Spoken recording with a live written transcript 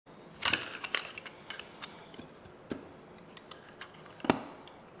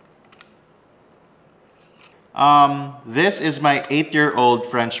This is my 8-year-old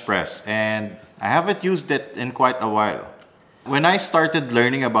French press and I haven't used it in quite a while. When I started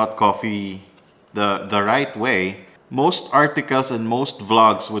learning about coffee the right way, most articles and most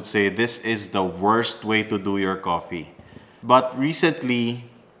vlogs would say this is the worst way to do your coffee. But recently,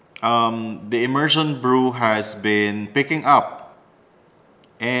 the immersion brew has been picking up.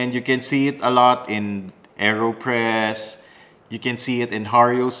 And you can see it a lot in AeroPress, you can see it in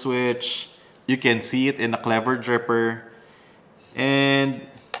Hario Switch, you can see it in a Clever Dripper. And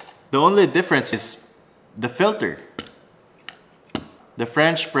the only difference is the filter. The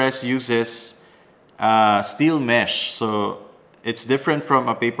French press uses steel mesh, so it's different from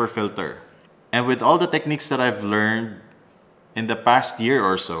a paper filter. And with all the techniques that I've learned in the past year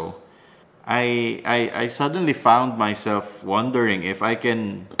or so, I suddenly found myself wondering if I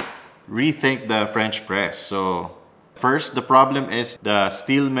can rethink the French press. So first, the problem is the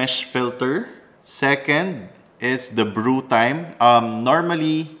steel mesh filter. Second is the brew time.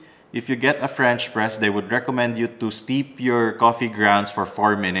 Normally, if you get a French press, they would recommend you to steep your coffee grounds for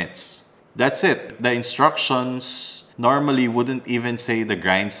 4 minutes. That's it. The instructions normally wouldn't even say the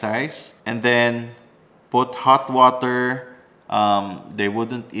grind size. And then put hot water. They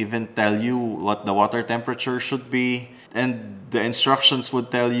wouldn't even tell you what the water temperature should be. And the instructions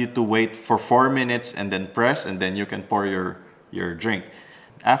would tell you to wait for 4 minutes and then press, and then you can pour your drink.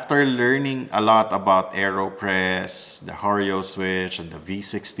 After learning a lot about AeroPress, the Hario Switch, and the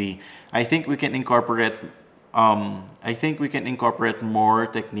V60, I think we can incorporate more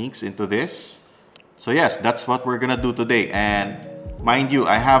techniques into this. So yes, that's what we're gonna do today. And mind you,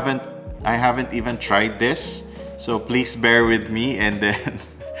 I haven't even tried this. So please bear with me, and then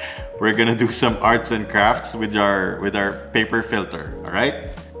we're gonna do some arts and crafts with our paper filter. All right?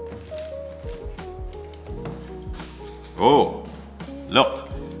 Oh, look.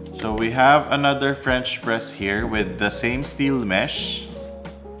 So we have another French press here with the same steel mesh.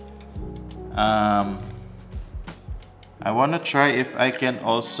 I wanna try if I can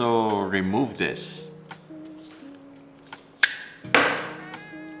also remove this.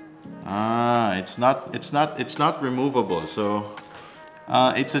 It's not removable. So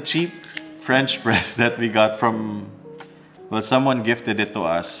it's a cheap French press that we got from, well, someone gifted it to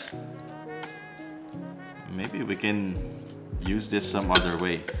us. Maybe we can use this some other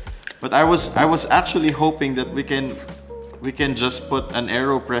way. But I was actually hoping that we can just put an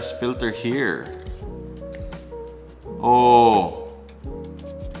AeroPress filter here. Oh,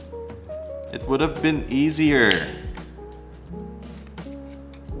 it would have been easier.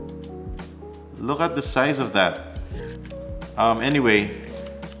 Look at the size of that. Anyway,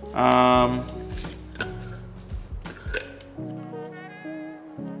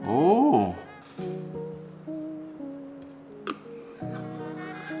 oh,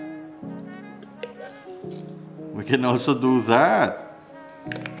 we can also do that,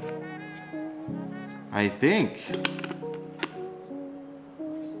 I think.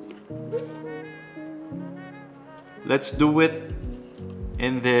 Let's do it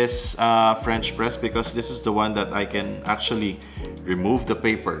in this French press because this is the one that I can actually remove the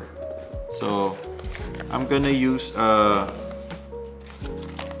paper. So I'm gonna use a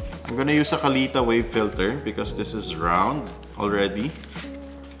Kalita wave filter because this is round already.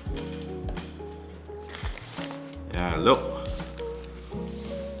 Yeah, look.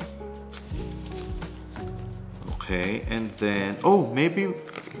 Okay, and then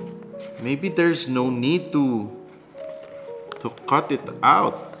maybe there's no need to cut it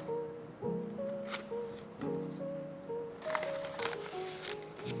out.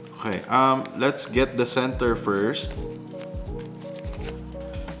 Okay, let's get the center first.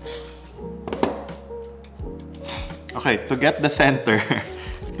 Okay, to get the center,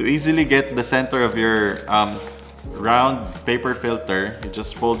 to easily get the center of your round paper filter, you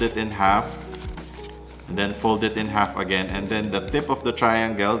just fold it in half, and then fold it in half again, and then the tip of the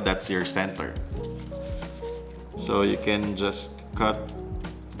triangle, that's your center. So you can just cut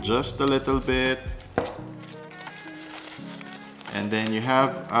just a little bit, and then you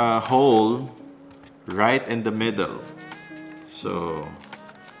have a hole right in the middle. So,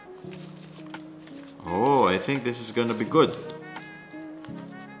 oh, I think this is gonna be good.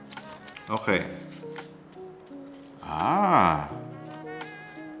 Okay.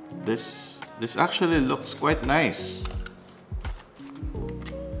 This actually looks quite nice.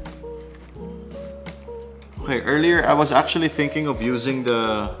 Okay, earlier I was actually thinking of using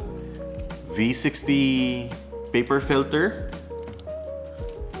the V60 paper filter,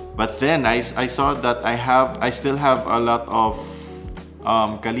 but then I saw that I still have a lot of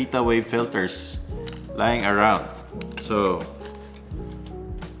Kalita wave filters lying around. So,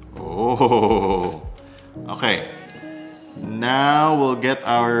 oh, Okay, now we'll get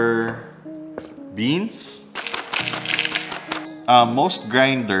our beans. Most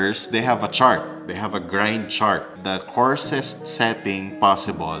grinders, they have a chart. They have a grind chart. The coarsest setting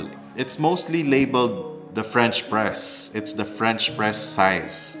possible. It's mostly labeled the French press. It's the French press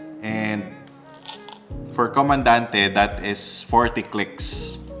size. And for Comandante, that is 40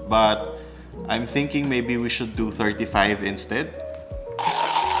 clicks. But I'm thinking maybe we should do 35 instead.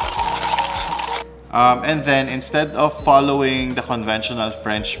 And then instead of following the conventional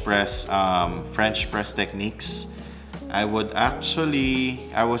French press techniques, I was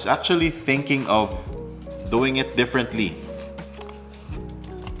actually thinking of doing it differently.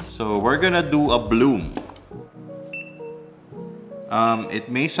 So we're gonna do a bloom. It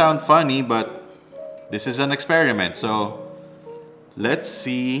may sound funny, but this is an experiment. So let's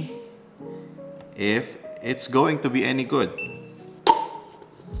see if it's going to be any good.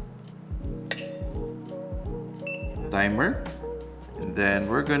 Timer, and then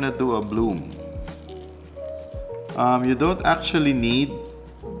we're gonna do a bloom. You don't actually need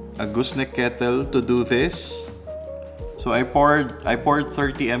a gooseneck kettle to do this. So I poured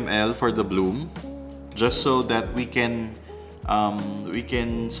 30 ml for the bloom, just so that we can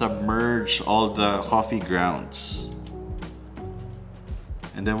submerge all the coffee grounds.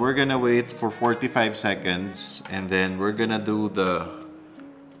 And then we're gonna wait for 45 seconds, and then we're gonna do the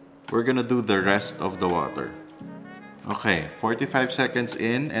rest of the water. Okay, 45 seconds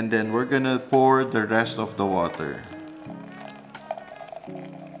in, and then we're gonna pour the rest of the water.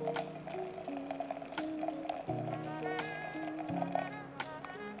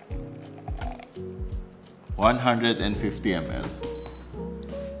 $150 ml.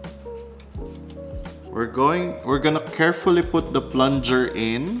 We're gonna carefully put the plunger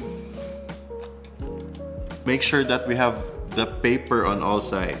in. Make sure that we have the paper on all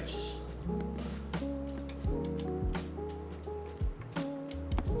sides.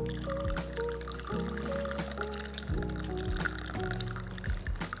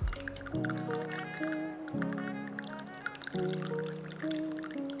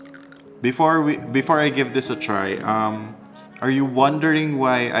 Before I give this a try, are you wondering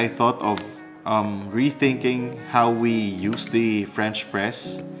why I thought of rethinking how we use the French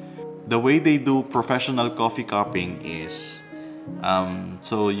press? The way they do professional coffee cupping is,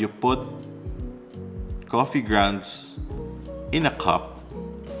 so you put coffee grounds in a cup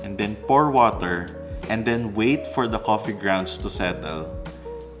and then pour water and then wait for the coffee grounds to settle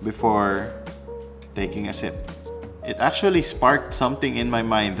before taking a sip. It actually sparked something in my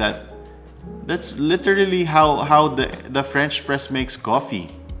mind that's literally how the French press makes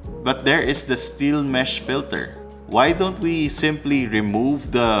coffee. But there is the steel mesh filter. Why don't we simply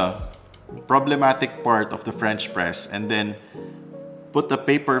remove the problematic part of the French press and then put the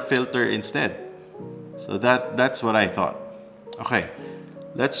paper filter instead? So that's what I thought. Okay,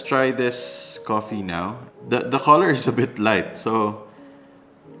 let's try this coffee now. The color is a bit light, so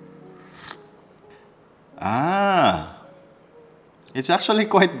it's actually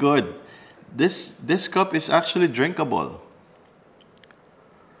quite good. This cup is actually drinkable.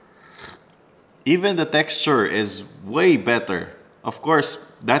 Even the texture is way better. Of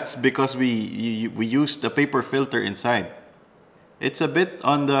course, that's because we used the paper filter inside. It's a bit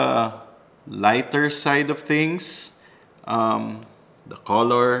on the lighter side of things. The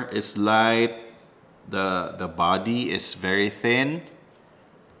color is light. The body is very thin.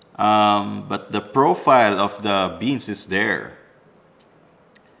 But the profile of the beans is there.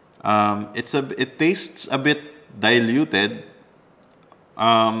 It tastes a bit diluted.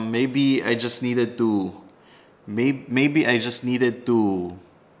 Maybe I just needed to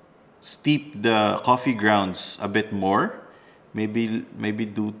steep the coffee grounds a bit more. Maybe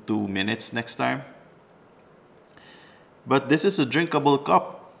do 2 minutes next time. But this is a drinkable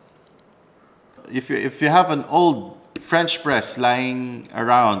cup. If you have an old French press lying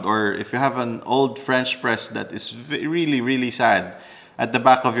around, or if you have an old French press that is really, really sad at the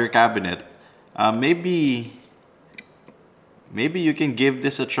back of your cabinet, maybe you can give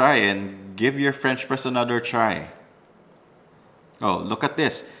this a try and give your French press another try. Oh, look at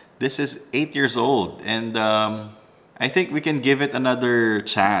this. This is 8 years old, and I think we can give it another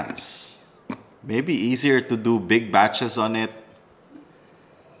chance. Maybe easier to do big batches on it.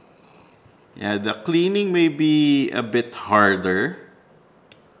 Yeah, the cleaning may be a bit harder.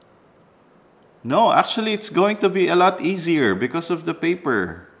 No, actually it's going to be a lot easier because of the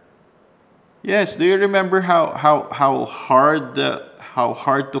paper. Yes, do you remember how hard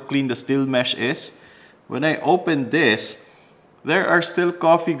to clean the steel mesh is? When I opened this, there are still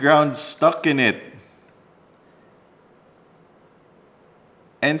coffee grounds stuck in it.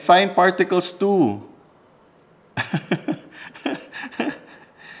 And fine particles too.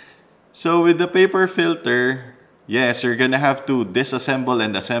 So with the paper filter, yes, you're gonna have to disassemble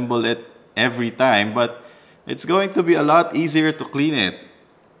and assemble it every time, but it's going to be a lot easier to clean it.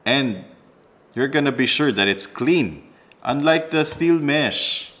 And you're gonna be sure that it's clean. Unlike the steel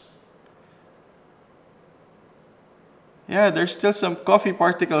mesh. Yeah, there's still some coffee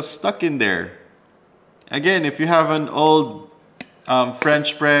particles stuck in there. Again, if you have an old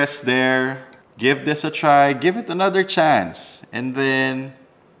French press there, give this a try, give it another chance, and then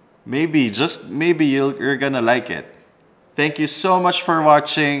maybe, just maybe, you're gonna like it. Thank you so much for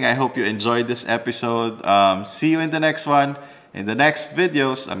watching. I hope you enjoyed this episode. See you in the next one. In the next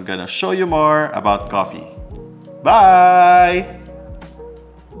videos, I'm gonna show you more about coffee. Bye!